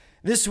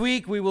This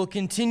week we will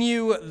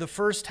conclude the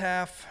first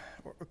half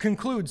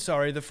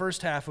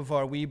of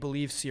our We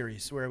Believe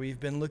series, where we've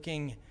been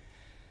looking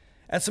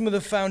at some of the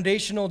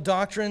foundational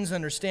doctrines and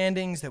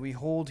understandings that we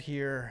hold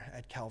here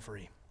at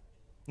Calvary.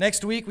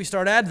 Next week we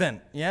start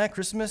Advent. Yeah,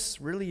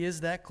 Christmas really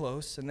is that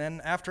close. And then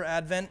after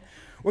Advent,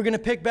 we're going to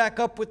pick back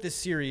up with this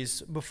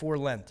series before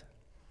Lent.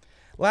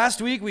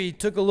 Last week we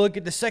took a look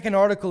at the second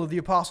article of the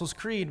Apostles'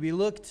 Creed. We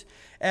looked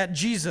at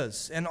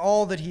Jesus and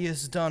all that he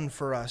has done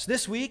for us.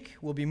 This week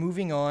we'll be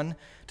moving on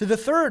to the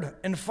third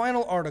and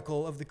final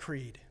article of the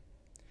Creed.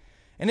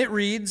 And it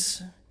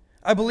reads,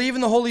 I believe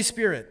in the Holy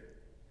Spirit,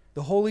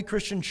 the holy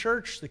Christian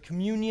church, the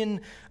communion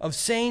of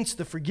saints,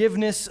 the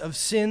forgiveness of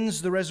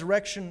sins, the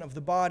resurrection of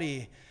the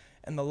body,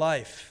 and the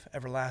life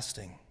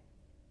everlasting.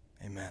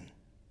 Amen.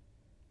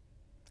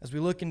 As we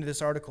look into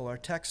this article, our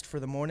text for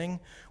the morning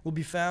will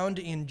be found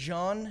in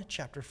John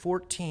chapter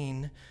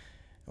 14, and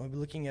we'll be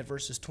looking at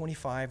verses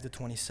 25 to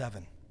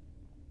 27.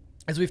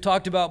 As we've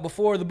talked about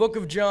before, with the book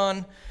of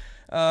John,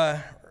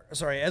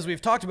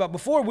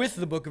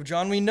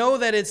 we know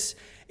that it's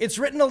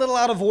written a little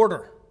out of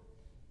order.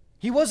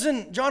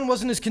 John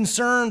wasn't as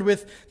concerned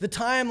with the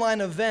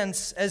timeline of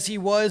events as he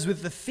was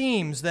with the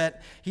themes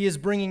that he is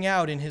bringing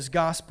out in his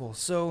gospel.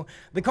 So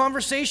the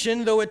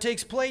conversation, though it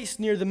takes place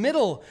near the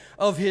middle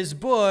of his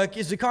book,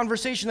 is a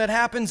conversation that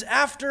happens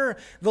after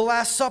the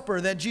Last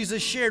Supper that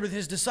Jesus shared with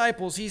his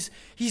disciples.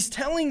 He's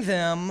telling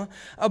them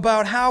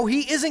about how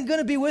he isn't going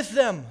to be with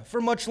them for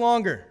much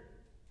longer.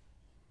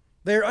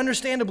 They're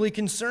understandably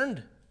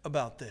concerned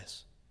about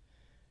this.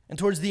 And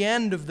towards the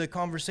end of the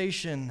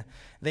conversation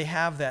they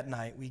have that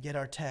night, we get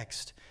our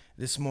text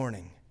this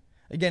morning.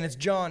 Again, it's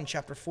John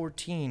chapter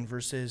 14,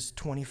 verses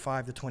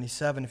 25 to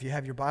 27. If you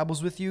have your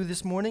Bibles with you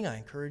this morning, I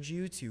encourage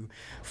you to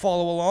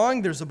follow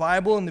along. There's a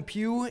Bible in the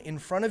pew in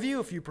front of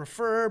you if you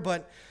prefer,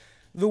 but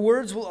the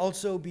words will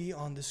also be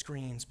on the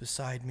screens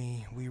beside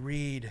me. We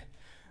read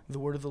the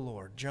word of the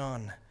Lord,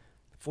 John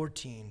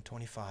 14,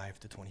 25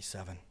 to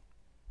 27.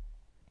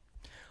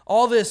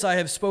 All this I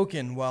have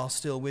spoken while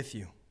still with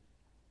you.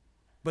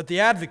 But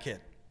the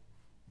Advocate,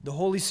 the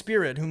Holy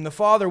Spirit, whom the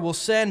Father will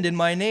send in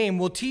my name,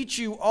 will teach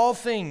you all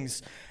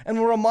things and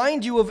will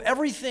remind you of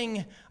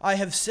everything I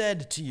have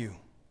said to you.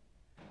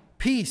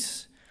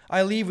 Peace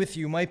I leave with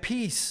you, my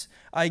peace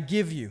I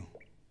give you.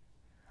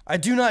 I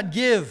do not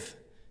give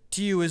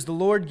to you as the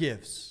world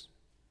gives.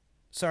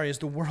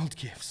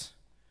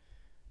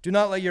 Do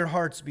not let your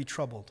hearts be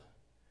troubled,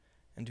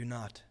 and do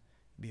not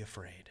be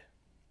afraid.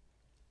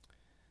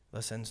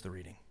 Thus ends the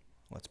reading.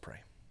 Let's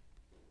pray.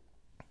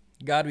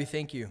 God, we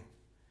thank you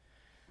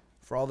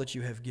for all that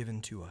you have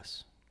given to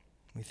us.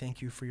 We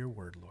thank you for your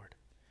word, Lord.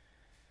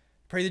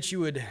 Pray that you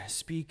would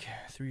speak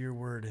through your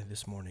word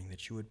this morning,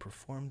 that you would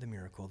perform the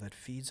miracle that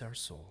feeds our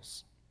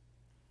souls.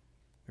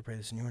 We pray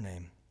this in your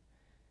name.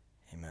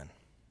 Amen.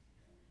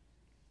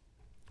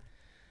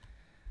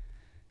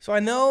 So I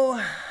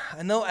know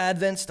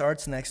Advent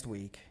starts next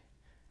week,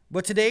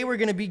 but today we're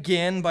going to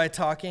begin by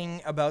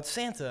talking about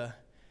Santa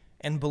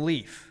and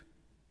belief,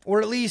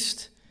 or at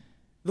least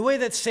the way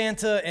that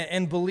Santa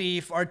and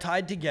belief are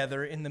tied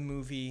together in the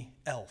movie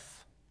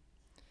Elf.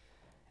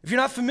 If you're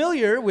not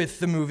familiar with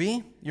the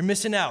movie, you're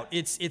missing out.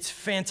 It's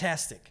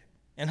fantastic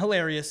and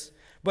hilarious,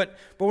 but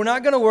we're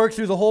not going to work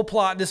through the whole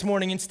plot this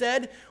morning.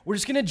 Instead, we're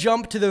just going to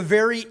jump to the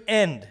very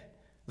end,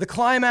 the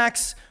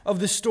climax of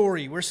the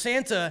story, where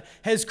Santa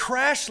has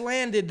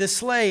crash-landed the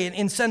sleigh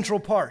in Central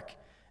Park,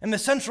 and the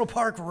Central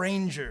Park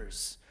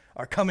Rangers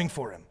are coming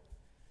for him.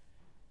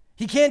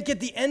 He can't get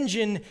the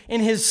engine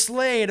in his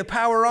sleigh to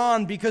power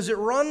on because it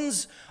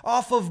runs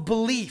off of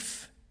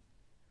belief.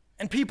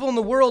 And people in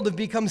the world have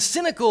become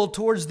cynical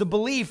towards the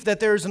belief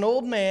that there's an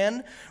old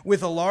man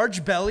with a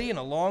large belly and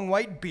a long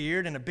white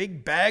beard and a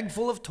big bag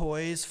full of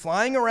toys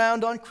flying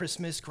around on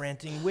Christmas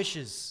granting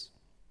wishes.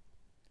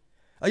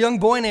 A young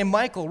boy named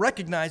Michael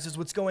recognizes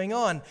what's going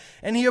on,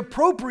 and he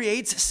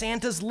appropriates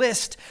Santa's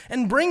list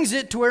and brings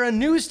it to where a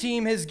news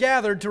team has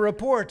gathered to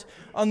report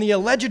on the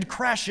alleged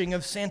crashing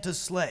of Santa's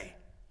sleigh.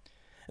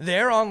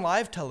 There, on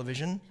live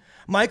television,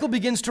 Michael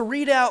begins to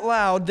read out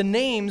loud the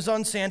names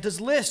on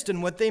Santa's list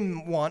and what they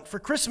want for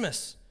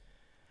Christmas.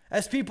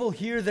 As people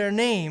hear their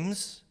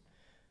names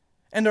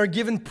and are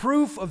given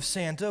proof of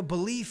Santa,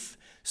 belief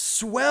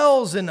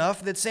swells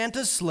enough that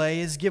Santa's sleigh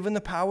is given the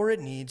power it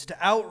needs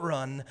to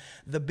outrun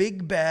the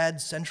big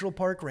bad Central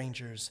Park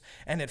Rangers,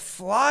 and it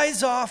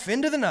flies off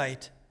into the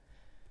night,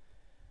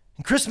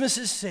 and Christmas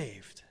is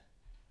saved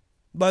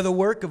by the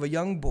work of a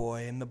young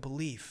boy and the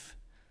belief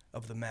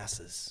of the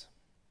masses.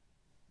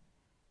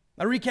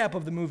 A recap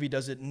of the movie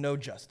does it no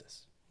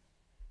justice.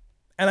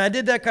 And I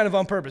did that kind of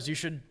on purpose. You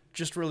should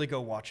just really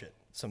go watch it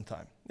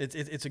sometime.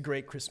 It's a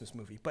great Christmas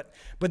movie. But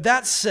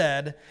that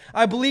said,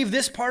 I believe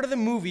this part of the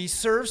movie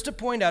serves to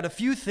point out a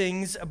few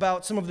things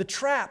about some of the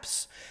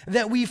traps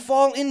that we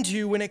fall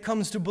into when it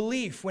comes to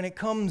belief, when it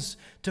comes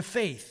to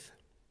faith.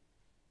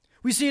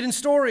 We see it in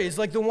stories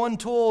like the one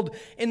told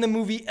in the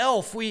movie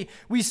Elf. We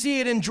see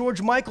it in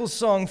George Michael's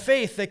song,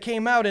 Faith, that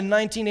came out in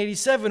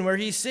 1987, where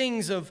he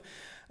sings of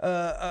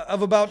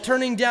about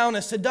turning down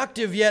a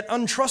seductive yet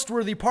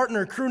untrustworthy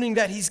partner, crooning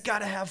that he's got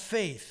to have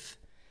faith,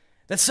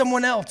 that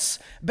someone else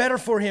better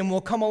for him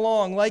will come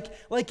along, like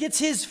it's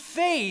his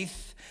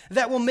faith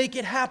that will make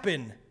it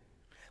happen,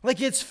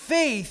 like it's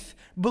faith,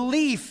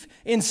 belief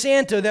in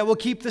Santa that will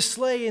keep the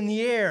sleigh in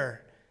the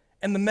air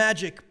and the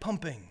magic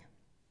pumping.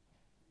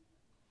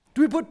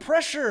 Do we put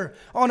pressure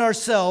on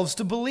ourselves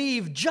to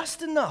believe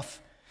just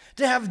enough,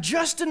 to have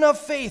just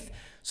enough faith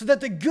so that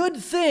the good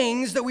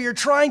things that we are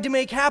trying to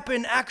make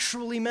happen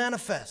actually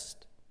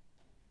manifest?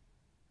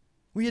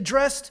 We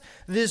addressed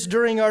this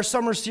during our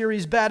summer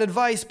series, Bad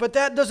Advice, but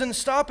that doesn't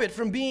stop it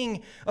from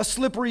being a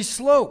slippery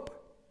slope.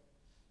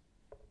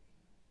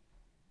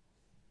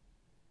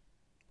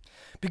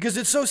 Because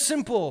it's so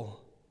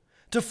simple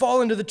to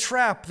fall into the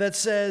trap that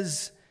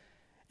says,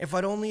 if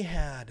I'd only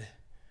had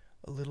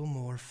a little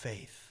more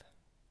faith.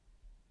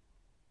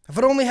 If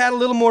I'd only had a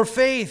little more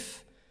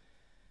faith.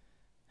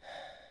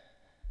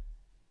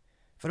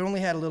 If I'd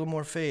only had a little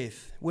more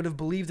faith, would have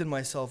believed in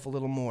myself a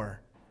little more,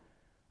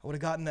 I would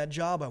have gotten that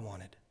job I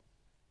wanted.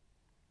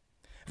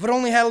 If I'd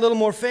only had a little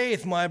more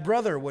faith, my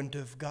brother wouldn't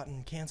have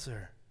gotten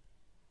cancer.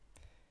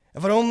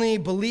 If I'd only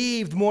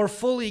believed more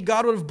fully,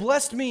 God would have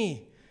blessed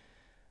me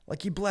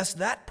like he blessed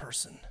that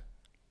person.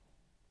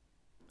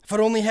 If I'd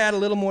only had a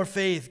little more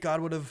faith,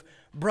 God would have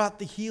brought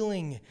the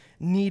healing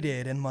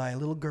needed and my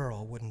little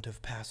girl wouldn't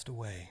have passed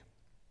away.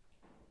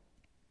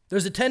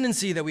 There's a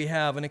tendency that we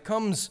have, and it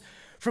comes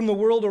from the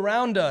world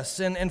around us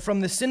and from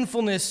the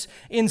sinfulness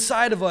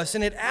inside of us,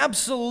 and it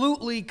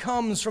absolutely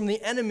comes from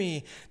the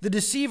enemy, the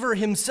deceiver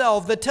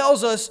himself, that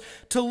tells us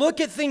to look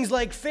at things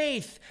like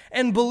faith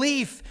and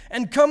belief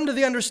and come to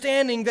the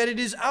understanding that it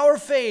is our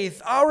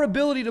faith, our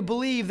ability to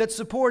believe, that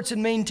supports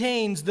and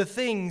maintains the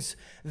things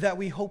that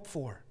we hope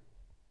for.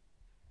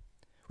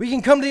 We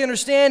can come to the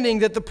understanding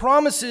that the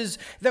promises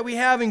that we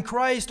have in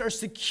Christ are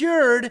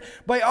secured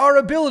by our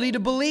ability to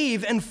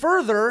believe, and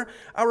further,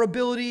 our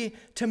ability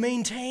to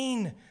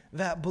maintain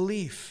that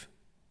belief.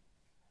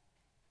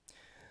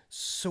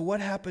 So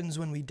what happens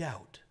when we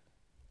doubt?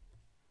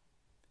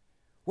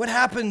 What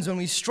happens when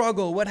we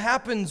struggle? What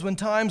happens when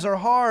times are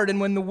hard and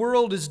when the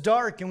world is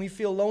dark and we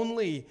feel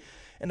lonely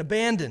and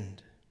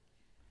abandoned?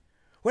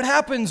 What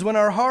happens when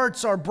our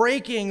hearts are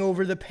breaking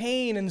over the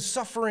pain and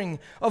suffering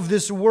of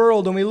this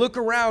world and we look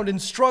around and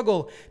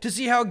struggle to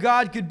see how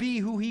God could be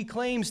who he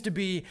claims to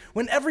be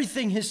when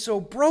everything is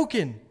so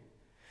broken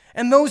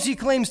and those he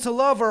claims to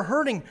love are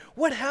hurting?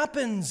 What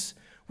happens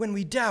when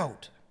we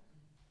doubt?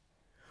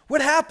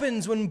 What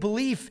happens when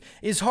belief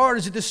is hard?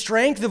 Is it the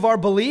strength of our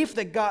belief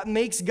that God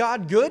makes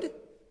God good?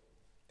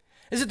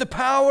 Is it the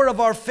power of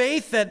our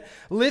faith that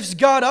lifts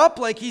God up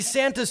like he's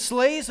Santa's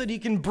sleigh so that he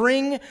can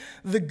bring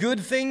the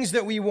good things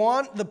that we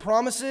want, the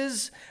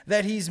promises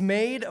that he's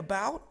made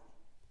about?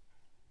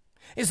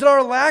 Is it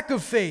our lack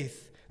of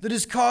faith that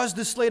has caused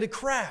the sleigh to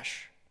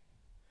crash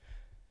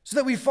so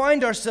that we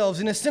find ourselves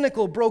in a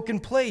cynical, broken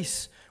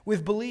place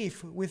with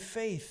belief, with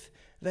faith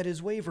that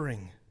is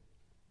wavering?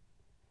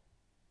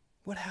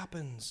 What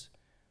happens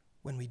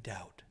when we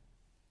doubt?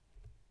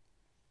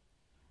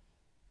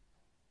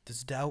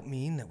 Does doubt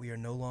mean that we are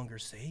no longer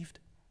saved?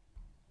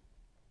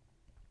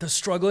 Does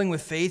struggling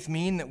with faith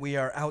mean that we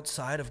are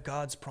outside of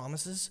God's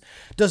promises?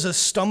 Does a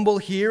stumble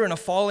here and a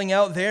falling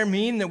out there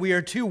mean that we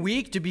are too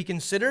weak to be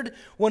considered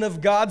one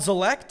of God's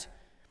elect?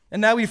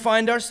 And now we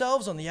find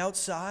ourselves on the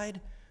outside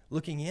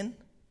looking in?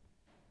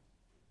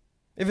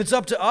 If it's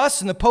up to us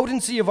and the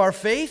potency of our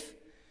faith,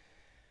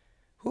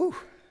 we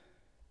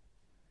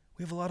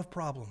have a lot of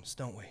problems,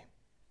 don't we?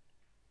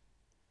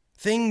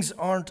 Things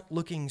aren't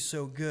looking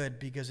so good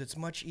because it's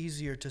much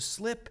easier to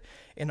slip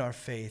in our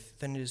faith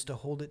than it is to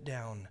hold it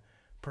down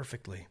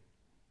perfectly.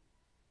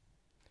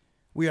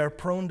 We are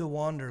prone to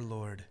wander,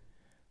 Lord.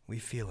 We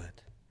feel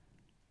it.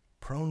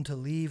 Prone to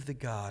leave the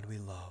God we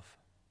love.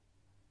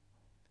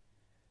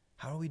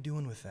 How are we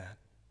doing with that?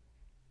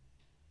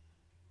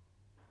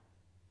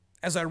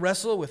 As I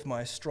wrestle with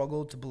my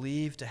struggle to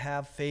believe, to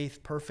have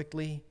faith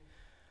perfectly,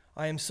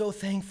 I am so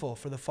thankful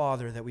for the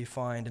Father that we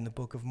find in the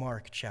book of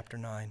Mark, chapter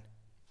 9.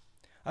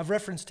 I've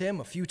referenced him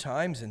a few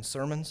times in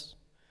sermons.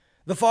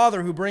 The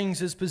Father who brings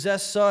his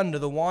possessed son to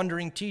the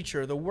wandering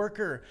teacher, the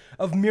worker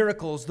of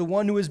miracles, the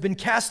one who has been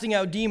casting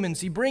out demons.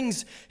 He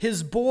brings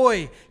his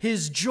boy,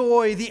 his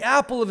joy, the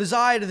apple of his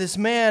eye to this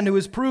man who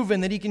has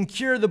proven that he can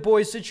cure the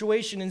boy's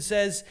situation and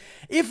says,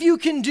 "If you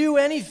can do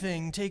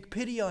anything, take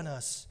pity on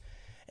us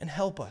and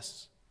help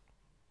us."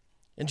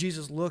 And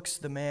Jesus looks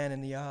the man in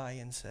the eye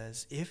and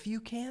says, "If you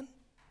can?"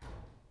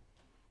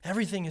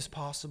 Everything is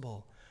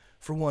possible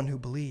for one who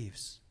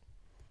believes.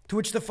 To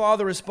which the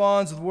Father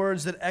responds with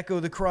words that echo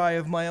the cry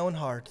of my own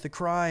heart, the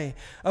cry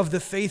of the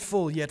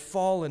faithful yet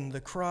fallen, the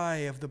cry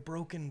of the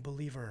broken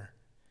believer.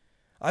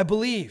 I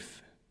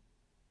believe.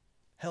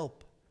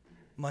 Help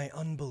my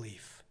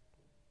unbelief.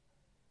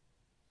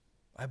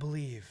 I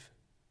believe.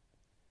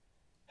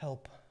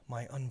 Help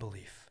my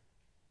unbelief.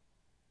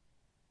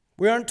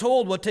 We aren't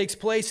told what takes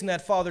place in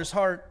that father's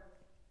heart.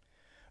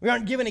 We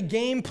aren't given a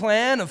game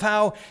plan of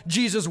how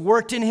Jesus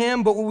worked in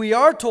him, but what we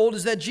are told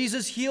is that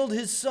Jesus healed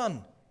his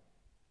son.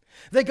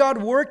 That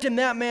God worked in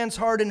that man's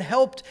heart and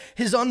helped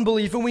his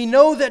unbelief. And we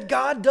know that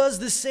God does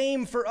the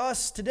same for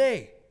us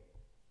today.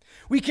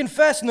 We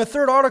confess in the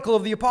third article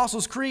of the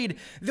Apostles' Creed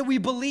that we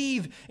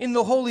believe in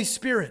the Holy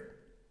Spirit.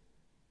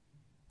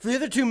 For the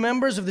other two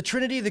members of the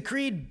Trinity, the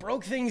Creed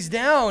broke things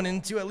down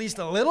into at least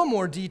a little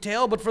more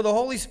detail, but for the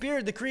Holy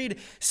Spirit, the Creed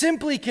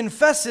simply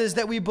confesses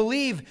that we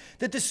believe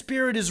that the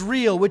Spirit is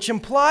real, which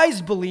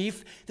implies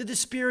belief that the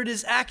Spirit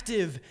is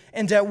active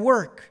and at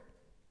work.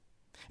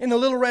 In the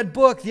Little Red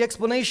Book, the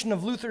explanation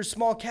of Luther's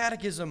Small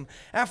Catechism,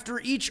 after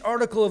each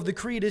article of the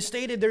Creed is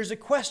stated, there's a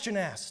question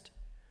asked.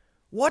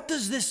 What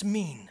does this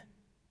mean?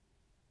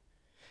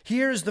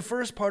 Here's the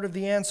first part of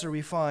the answer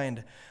we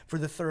find for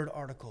the third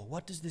article.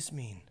 What does this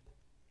mean?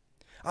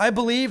 I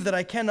believe that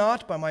I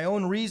cannot, by my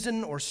own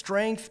reason or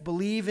strength,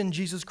 believe in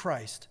Jesus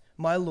Christ,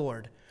 my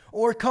Lord,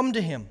 or come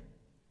to him.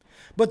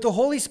 But the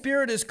Holy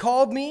Spirit has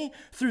called me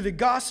through the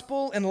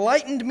gospel,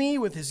 enlightened me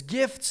with his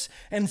gifts,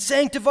 and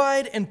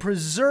sanctified and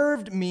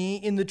preserved me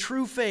in the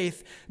true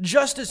faith,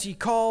 just as he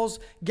calls,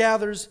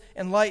 gathers,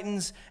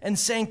 enlightens, and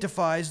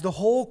sanctifies the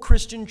whole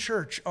Christian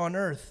church on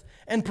earth,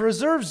 and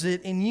preserves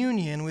it in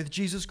union with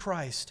Jesus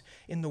Christ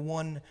in the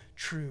one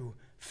true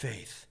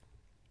faith.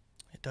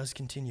 It does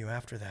continue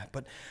after that.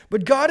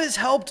 But God has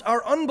helped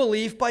our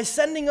unbelief by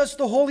sending us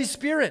the Holy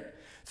Spirit,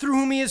 through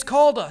whom he has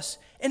called us,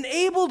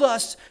 enabled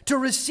us to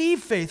receive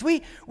faith.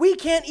 We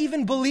can't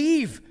even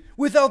believe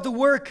without the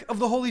work of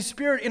the Holy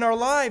Spirit in our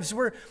lives.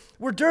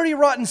 We're dirty,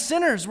 rotten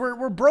sinners.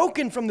 We're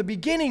broken from the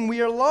beginning.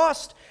 We are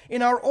lost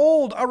in our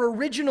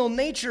original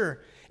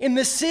nature, in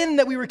the sin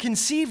that we were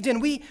conceived in.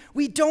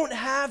 We don't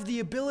have the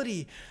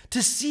ability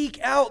to seek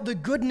out the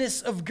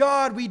goodness of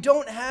God. We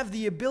don't have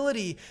the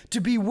ability to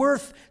be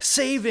worth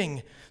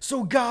saving.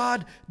 So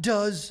God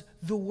does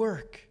the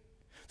work.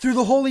 Through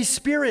the Holy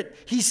Spirit,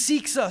 he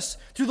seeks us.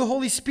 Through the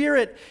Holy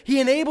Spirit, he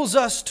enables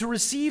us to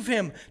receive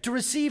him, to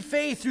receive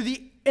faith. Through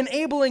the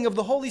enabling of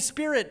the Holy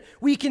Spirit,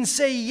 we can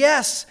say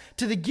yes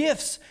to the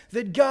gifts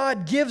that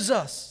God gives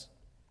us.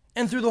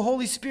 And through the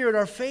Holy Spirit,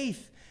 our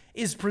faith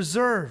is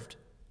preserved.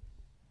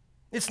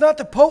 It's not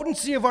the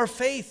potency of our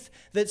faith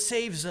that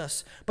saves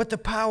us, but the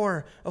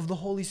power of the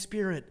Holy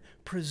Spirit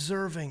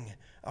preserving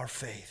our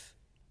faith.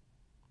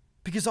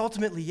 Because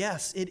ultimately,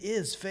 yes, it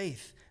is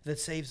faith that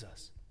saves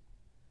us.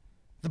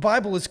 The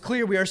Bible is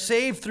clear. We are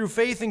saved through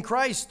faith in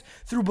Christ,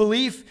 through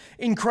belief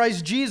in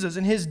Christ Jesus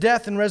and his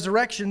death and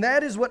resurrection.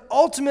 That is what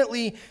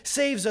ultimately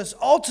saves us,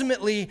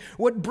 ultimately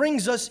what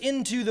brings us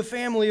into the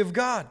family of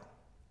God.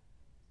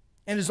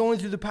 And it is only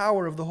through the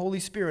power of the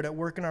Holy Spirit at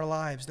work in our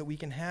lives that we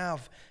can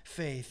have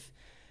faith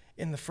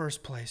in the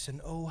first place.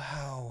 And oh,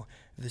 how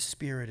the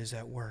Spirit is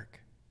at work.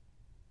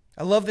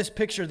 I love this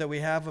picture that we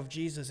have of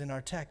Jesus in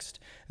our text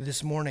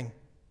this morning.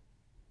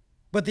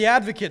 But the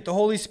Advocate, the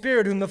Holy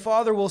Spirit, whom the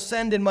Father will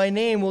send in my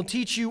name, will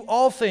teach you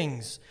all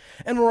things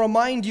and will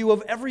remind you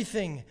of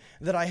everything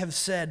that I have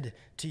said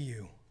to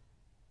you.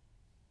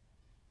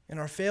 In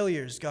our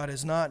failures, God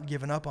has not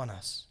given up on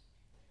us.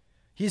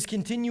 He is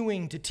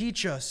continuing to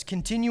teach us,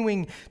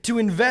 continuing to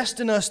invest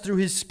in us through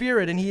his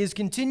Spirit, and he is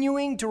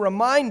continuing to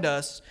remind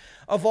us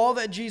of all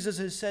that Jesus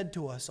has said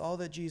to us, all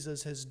that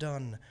Jesus has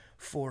done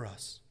for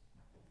us.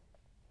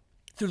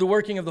 Through the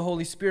working of the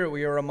Holy Spirit,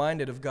 we are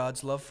reminded of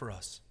God's love for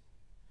us.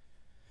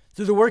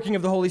 Through the working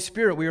of the Holy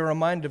Spirit, we are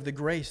reminded of the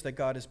grace that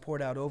God has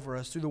poured out over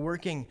us. Through the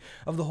working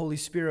of the Holy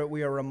Spirit,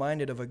 we are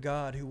reminded of a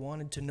God who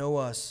wanted to know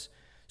us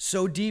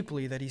so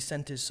deeply that he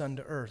sent his Son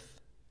to earth.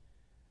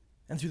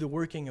 And through the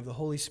working of the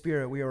Holy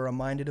Spirit, we are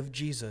reminded of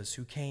Jesus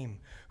who came,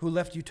 who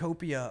left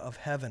utopia of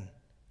heaven,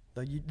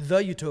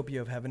 the utopia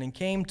of heaven, and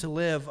came to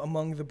live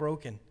among the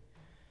broken.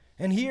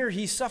 And here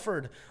he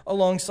suffered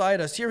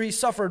alongside us. Here he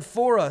suffered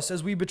for us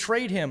as we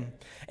betrayed him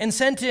and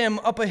sent him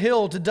up a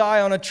hill to die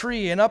on a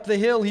tree. And up the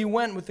hill he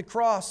went with the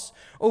cross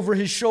over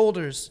his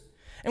shoulders.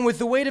 And with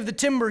the weight of the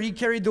timber he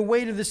carried the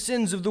weight of the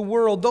sins of the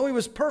world. Though he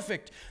was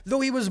perfect,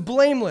 though he was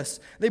blameless,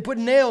 they put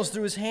nails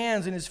through his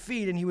hands and his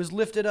feet, and he was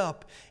lifted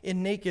up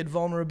in naked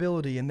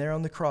vulnerability. And there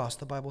on the cross,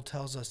 the Bible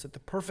tells us that the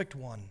perfect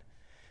one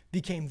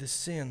became the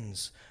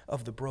sins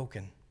of the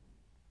broken.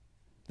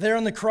 There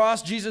on the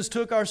cross, Jesus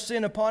took our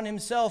sin upon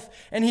himself,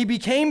 and he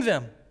became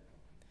them.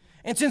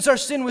 And since our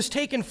sin was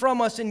taken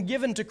from us and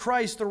given to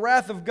Christ, the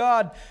wrath of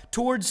God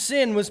towards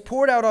sin was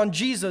poured out on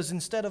Jesus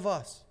instead of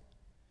us.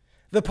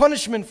 The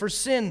punishment for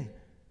sin,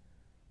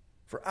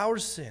 for our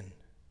sin,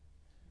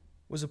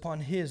 was upon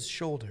his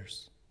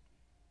shoulders.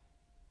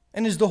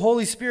 And it is the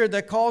Holy Spirit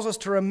that calls us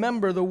to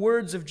remember the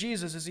words of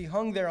Jesus as he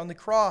hung there on the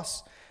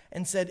cross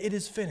and said, "It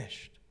is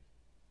finished."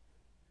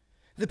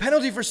 The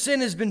penalty for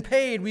sin has been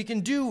paid. We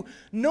can do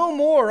no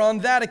more on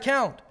that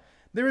account.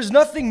 There is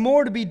nothing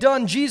more to be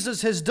done.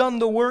 Jesus has done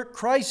the work.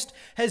 Christ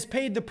has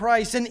paid the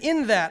price. And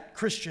in that,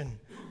 Christian,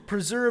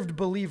 preserved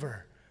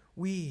believer,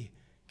 we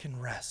can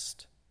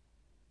rest.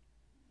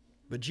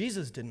 But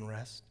Jesus didn't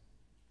rest.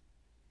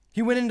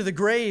 He went into the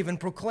grave and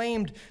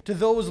proclaimed to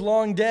those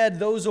long dead,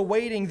 those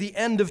awaiting the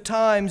end of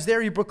times.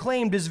 There he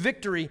proclaimed his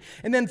victory.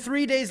 And then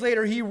 3 days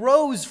later, he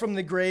rose from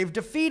the grave,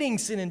 defeating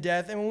sin and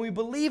death. And when we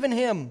believe in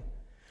him,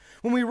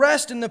 when we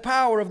rest in the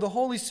power of the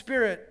Holy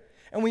Spirit,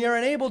 and we are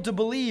enabled to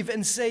believe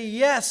and say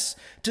yes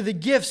to the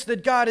gifts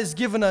that God has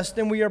given us,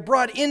 then we are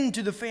brought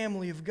into the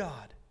family of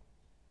God.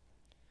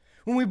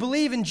 When we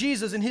believe in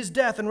Jesus and his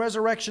death and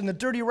resurrection, the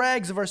dirty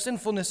rags of our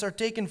sinfulness are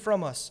taken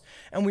from us,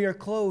 and we are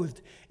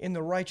clothed in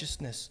the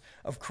righteousness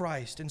of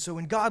Christ. And so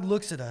when God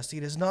looks at us,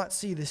 he does not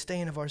see the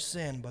stain of our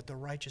sin, but the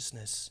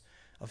righteousness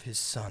of his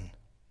Son.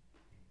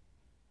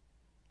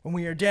 When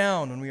we are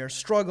down, when we are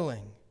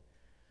struggling,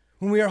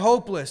 when we are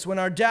hopeless, when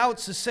our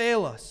doubts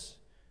assail us,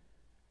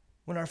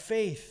 when our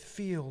faith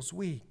feels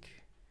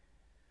weak,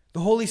 the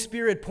Holy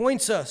Spirit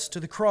points us to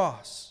the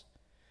cross,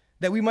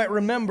 that we might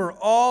remember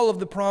all of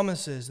the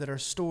promises that are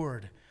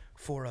stored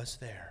for us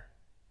there.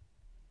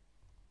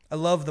 I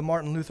love the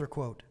Martin Luther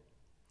quote.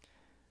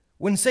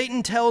 "When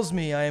Satan tells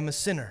me I am a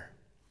sinner,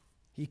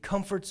 he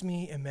comforts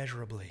me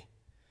immeasurably,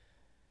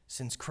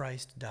 since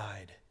Christ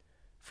died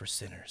for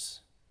sinners."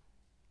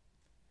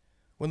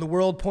 When the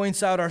world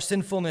points out our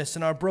sinfulness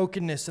and our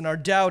brokenness and our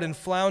doubt and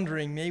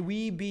floundering, may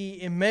we be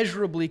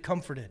immeasurably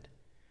comforted.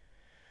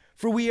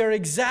 For we are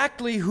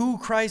exactly who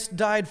Christ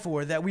died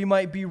for, that we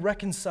might be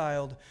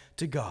reconciled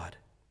to God,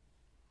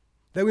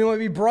 that we might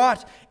be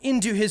brought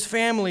into his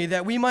family,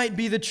 that we might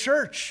be the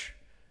church,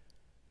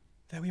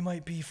 that we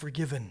might be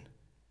forgiven,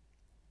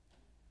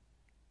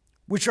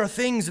 which are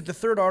things that the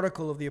third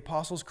article of the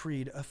Apostles'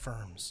 Creed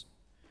affirms.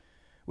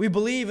 We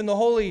believe in the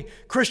holy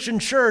Christian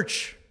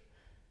church.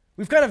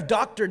 We've kind of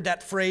doctored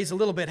that phrase a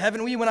little bit,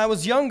 haven't we? When I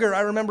was younger,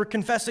 I remember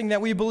confessing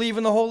that we believe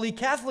in the Holy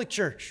Catholic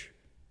Church.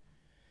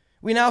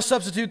 We now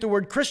substitute the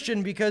word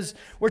Christian because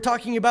we're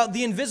talking about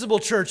the invisible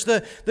church,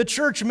 the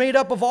church made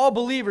up of all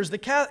believers.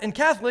 And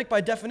Catholic,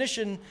 by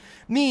definition,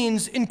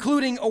 means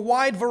including a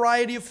wide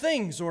variety of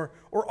things or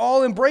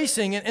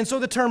all-embracing. And so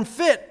the term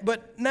fit.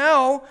 But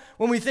now,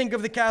 when we think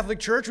of the Catholic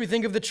Church, we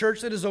think of the church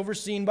that is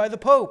overseen by the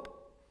Pope.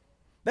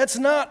 That's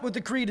not what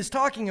the Creed is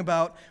talking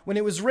about when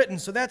it was written.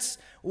 So that's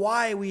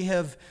why we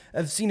have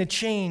seen a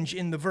change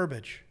in the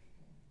verbiage.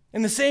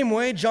 In the same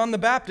way, John the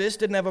Baptist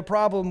didn't have a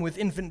problem with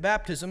infant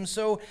baptism,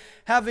 so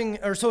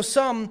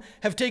some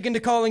have taken to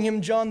calling him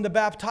John the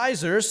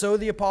Baptizer, so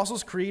the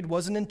Apostles' Creed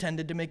wasn't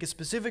intended to make a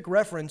specific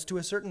reference to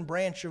a certain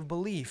branch of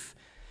belief.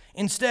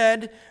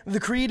 Instead, the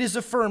Creed is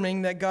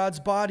affirming that God's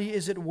body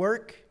is at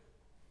work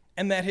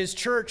and that his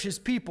church, his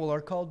people,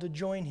 are called to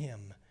join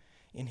him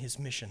in his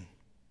mission.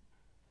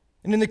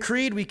 And in the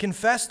Creed, we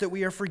confess that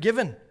we are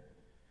forgiven.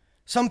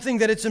 Something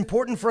that it's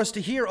important for us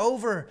to hear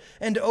over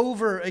and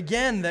over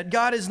again, that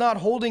God is not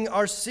holding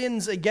our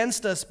sins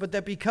against us, but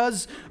that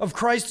because of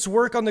Christ's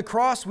work on the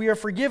cross, we are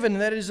forgiven,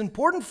 and that it is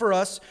important for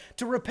us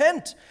to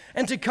repent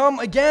and to come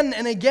again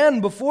and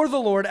again before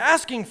the Lord,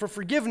 asking for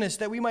forgiveness,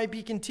 that we might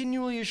be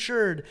continually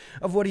assured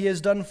of what he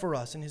has done for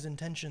us and his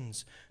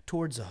intentions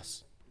towards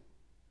us.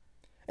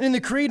 And in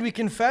the Creed, we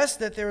confess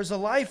that there is a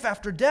life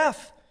after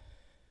death.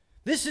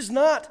 This is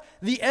not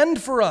the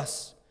end for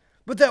us,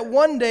 but that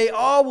one day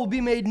all will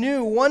be made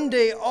new. One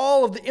day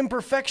all of the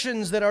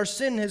imperfections that our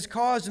sin has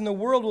caused in the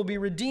world will be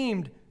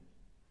redeemed.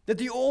 That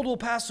the old will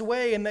pass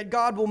away and that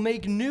God will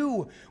make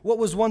new what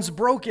was once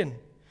broken.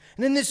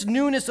 And in this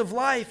newness of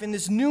life, in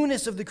this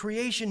newness of the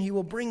creation he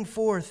will bring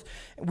forth,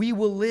 we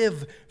will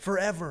live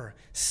forever,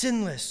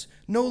 sinless,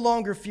 no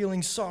longer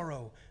feeling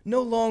sorrow,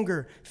 no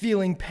longer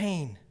feeling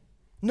pain.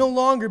 No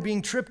longer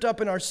being tripped up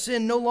in our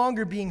sin, no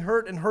longer being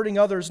hurt and hurting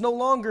others, no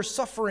longer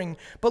suffering,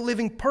 but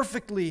living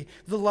perfectly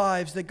the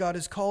lives that God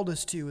has called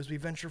us to as we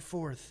venture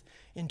forth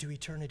into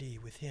eternity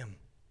with him.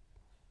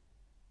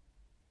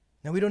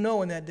 Now, we don't know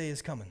when that day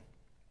is coming.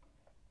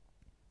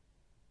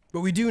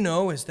 What we do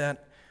know is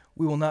that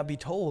we will not be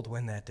told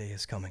when that day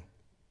is coming,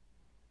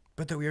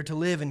 but that we are to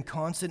live in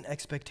constant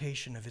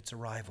expectation of its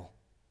arrival.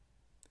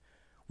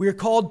 We are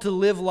called to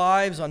live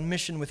lives on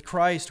mission with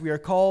Christ. We are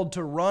called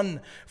to run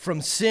from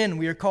sin.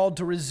 We are called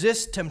to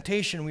resist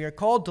temptation. We are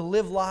called to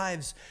live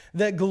lives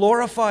that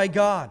glorify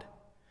God.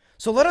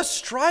 So let us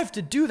strive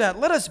to do that.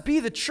 Let us be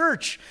the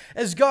church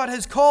as God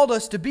has called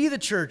us to be the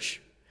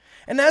church.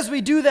 And as we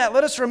do that,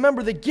 let us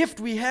remember the gift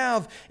we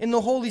have in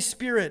the Holy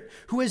Spirit,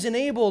 who has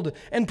enabled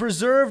and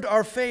preserved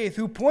our faith,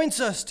 who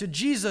points us to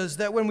Jesus,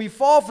 that when we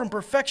fall from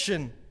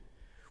perfection,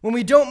 when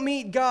we don't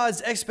meet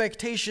God's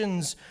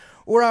expectations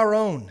or our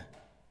own,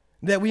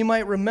 that we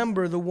might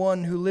remember the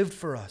one who lived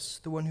for us,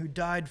 the one who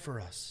died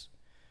for us,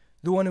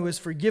 the one who has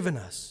forgiven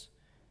us,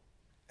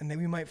 and that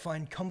we might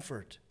find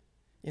comfort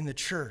in the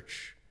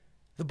church,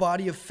 the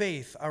body of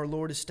faith our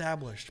Lord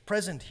established,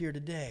 present here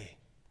today,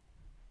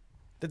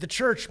 that the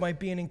church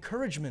might be an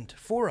encouragement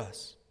for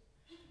us,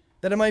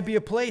 that it might be a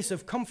place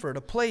of comfort,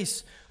 a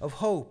place of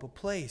hope, a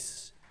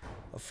place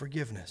of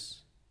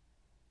forgiveness.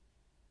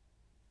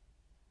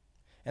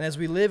 And as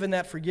we live in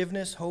that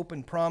forgiveness, hope,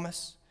 and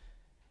promise,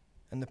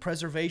 and the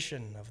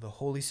preservation of the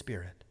Holy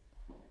Spirit,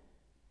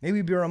 May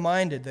we be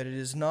reminded that it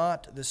is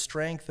not the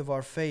strength of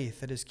our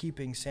faith that is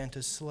keeping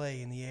Santa's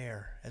sleigh in the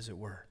air, as it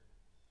were,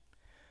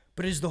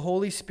 but it is the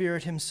Holy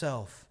Spirit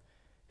himself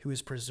who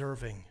is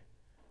preserving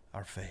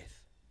our faith.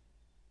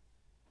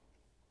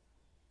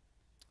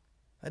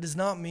 That does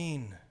not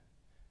mean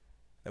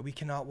that we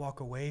cannot walk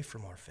away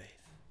from our faith.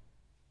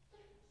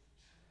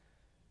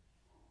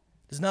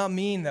 It does not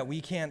mean that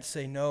we can't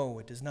say no.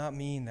 It does not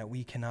mean that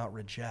we cannot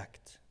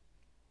reject.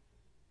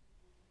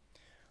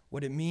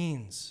 What it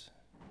means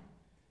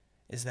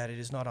is that it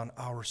is not on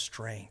our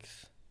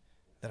strength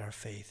that our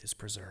faith is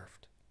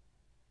preserved.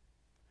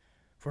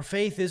 For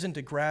faith isn't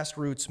a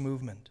grassroots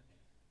movement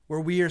where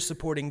we are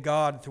supporting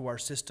God through our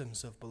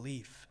systems of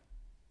belief.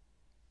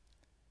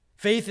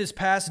 Faith is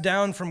passed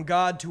down from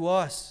God to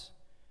us,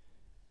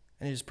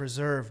 and it is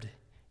preserved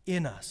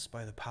in us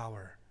by the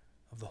power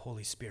of the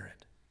Holy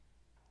Spirit.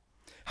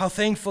 How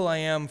thankful I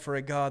am for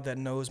a God that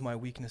knows my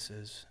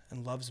weaknesses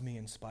and loves me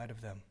in spite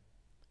of them,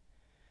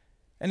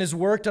 and has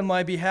worked on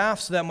my behalf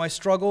so that my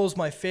struggles,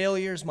 my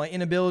failures, my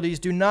inabilities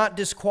do not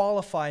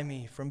disqualify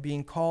me from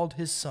being called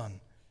his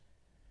son.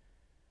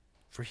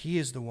 For he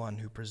is the one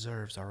who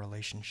preserves our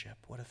relationship.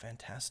 What a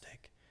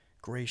fantastic,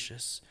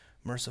 gracious,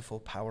 merciful,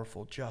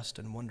 powerful, just,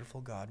 and wonderful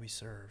God we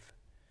serve.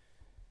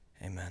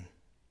 Amen.